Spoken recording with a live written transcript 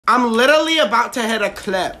I'm literally about to hit a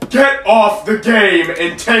clip. Get off the game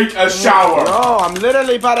and take a shower. Bro, I'm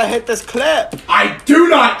literally about to hit this clip. I do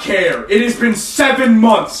not care. It has been 7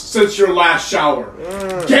 months since your last shower.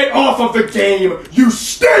 Get off of the game. You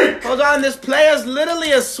stink. Hold on, this player's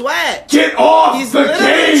literally a sweat. Get off He's the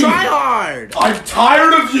literally game. try hard. I'm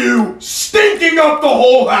tired of you stinking up the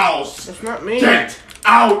whole house. That's not me. Get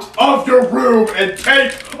out of your room and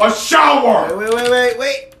take a shower.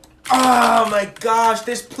 Wait. Oh my gosh,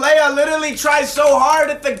 this player literally tries so hard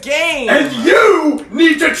at the game. And you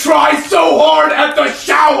need to try so hard at the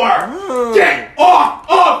shower. Get off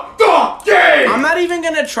of the game. I'm not even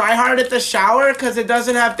gonna try hard at the shower because it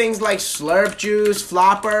doesn't have things like slurp juice,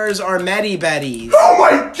 floppers, or Medi Betties. Oh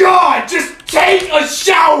my god, just take a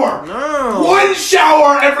shower. No. 1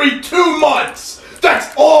 shower every 2 months.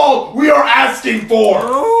 That's all we are asking for.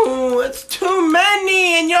 Oh, it's too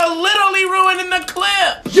many, and you're literally ruining the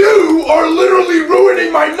clip. You are literally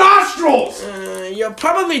ruining my nostrils. You're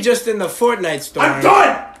probably just in the Fortnite store. I'm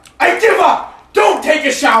done. I give up. Don't take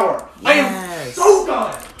a shower. I am Yes. so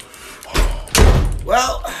done.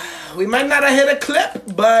 Well, we might not have hit a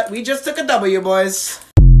clip, but we just took a W, boys.